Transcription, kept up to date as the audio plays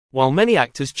While many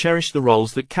actors cherish the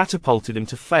roles that catapulted them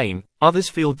to fame, others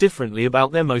feel differently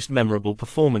about their most memorable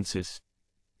performances.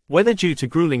 Whether due to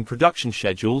grueling production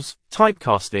schedules,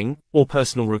 typecasting, or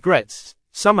personal regrets,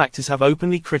 some actors have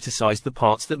openly criticized the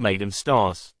parts that made them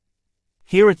stars.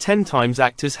 Here are 10 times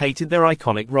actors hated their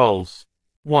iconic roles.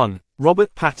 1.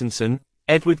 Robert Pattinson,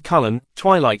 Edward Cullen,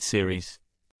 Twilight series.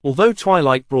 Although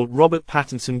Twilight brought Robert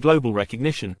Pattinson global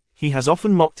recognition, he has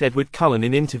often mocked Edward Cullen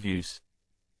in interviews.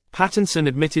 Pattinson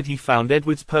admitted he found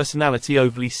Edward's personality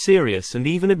overly serious and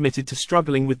even admitted to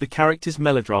struggling with the character's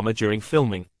melodrama during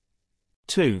filming.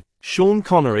 2. Sean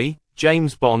Connery,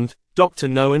 James Bond, Dr.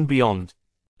 No and Beyond.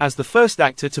 As the first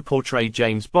actor to portray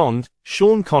James Bond,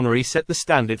 Sean Connery set the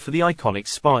standard for the iconic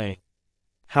spy.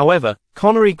 However,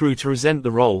 Connery grew to resent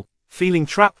the role, feeling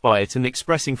trapped by it and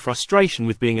expressing frustration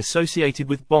with being associated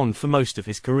with Bond for most of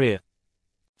his career.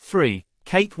 3.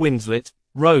 Kate Winslet,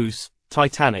 Rose,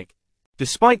 Titanic.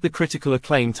 Despite the critical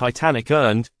acclaim Titanic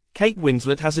earned, Kate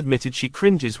Winslet has admitted she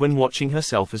cringes when watching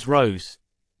herself as Rose.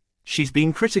 She's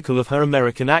been critical of her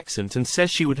American accent and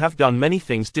says she would have done many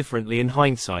things differently in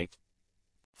hindsight.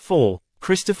 4.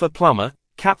 Christopher Plummer,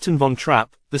 Captain Von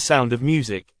Trapp, The Sound of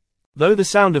Music. Though The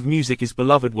Sound of Music is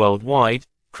beloved worldwide,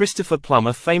 Christopher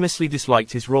Plummer famously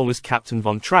disliked his role as Captain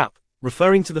Von Trapp,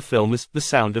 referring to the film as The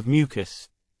Sound of Mucus.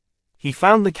 He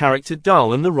found the character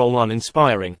dull and the role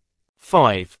uninspiring.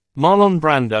 5. Marlon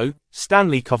Brando,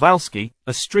 Stanley Kowalski,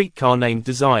 A Streetcar Named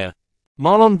Desire.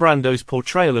 Marlon Brando's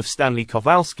portrayal of Stanley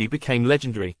Kowalski became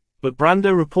legendary, but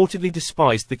Brando reportedly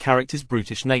despised the character's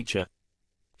brutish nature.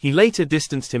 He later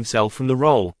distanced himself from the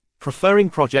role, preferring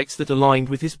projects that aligned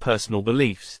with his personal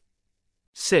beliefs.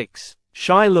 6.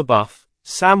 Shia LaBeouf,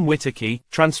 Sam Witwicky,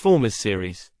 Transformers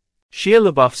series. Shia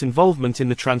LaBeouf's involvement in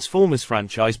the Transformers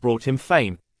franchise brought him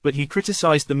fame, but he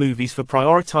criticized the movies for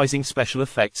prioritizing special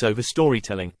effects over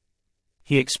storytelling.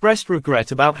 He expressed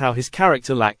regret about how his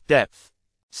character lacked depth.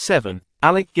 7.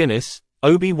 Alec Guinness,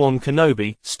 Obi-Wan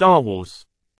Kenobi, Star Wars.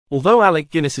 Although Alec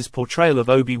Guinness's portrayal of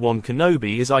Obi-Wan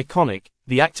Kenobi is iconic,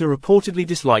 the actor reportedly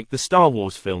disliked the Star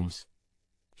Wars films.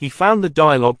 He found the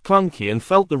dialogue clunky and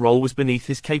felt the role was beneath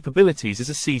his capabilities as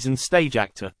a seasoned stage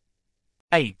actor.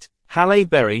 8. Halle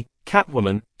Berry,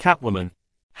 Catwoman, Catwoman.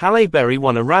 Halle Berry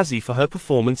won a Razzie for her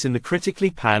performance in the critically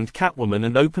panned Catwoman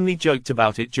and openly joked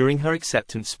about it during her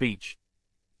acceptance speech.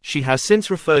 She has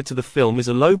since referred to the film as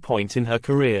a low point in her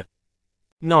career.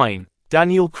 9.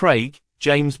 Daniel Craig,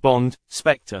 James Bond,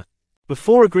 Spectre.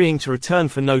 Before agreeing to return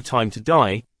for No Time to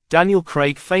Die, Daniel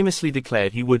Craig famously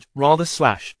declared he would rather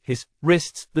slash his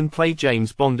wrists than play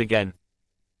James Bond again.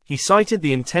 He cited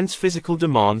the intense physical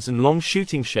demands and long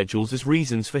shooting schedules as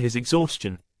reasons for his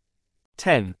exhaustion.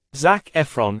 10. Zac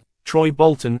Efron, Troy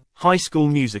Bolton, High School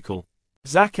Musical.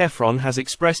 Zac Efron has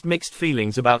expressed mixed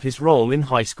feelings about his role in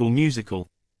High School Musical.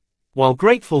 While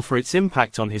grateful for its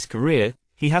impact on his career,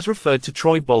 he has referred to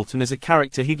Troy Bolton as a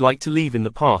character he'd like to leave in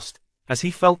the past, as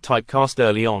he felt typecast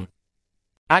early on.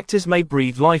 Actors may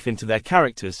breathe life into their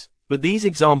characters, but these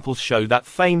examples show that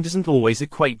fame doesn't always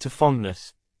equate to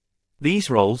fondness. These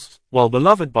roles, while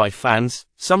beloved by fans,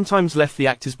 sometimes left the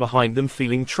actors behind them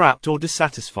feeling trapped or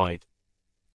dissatisfied.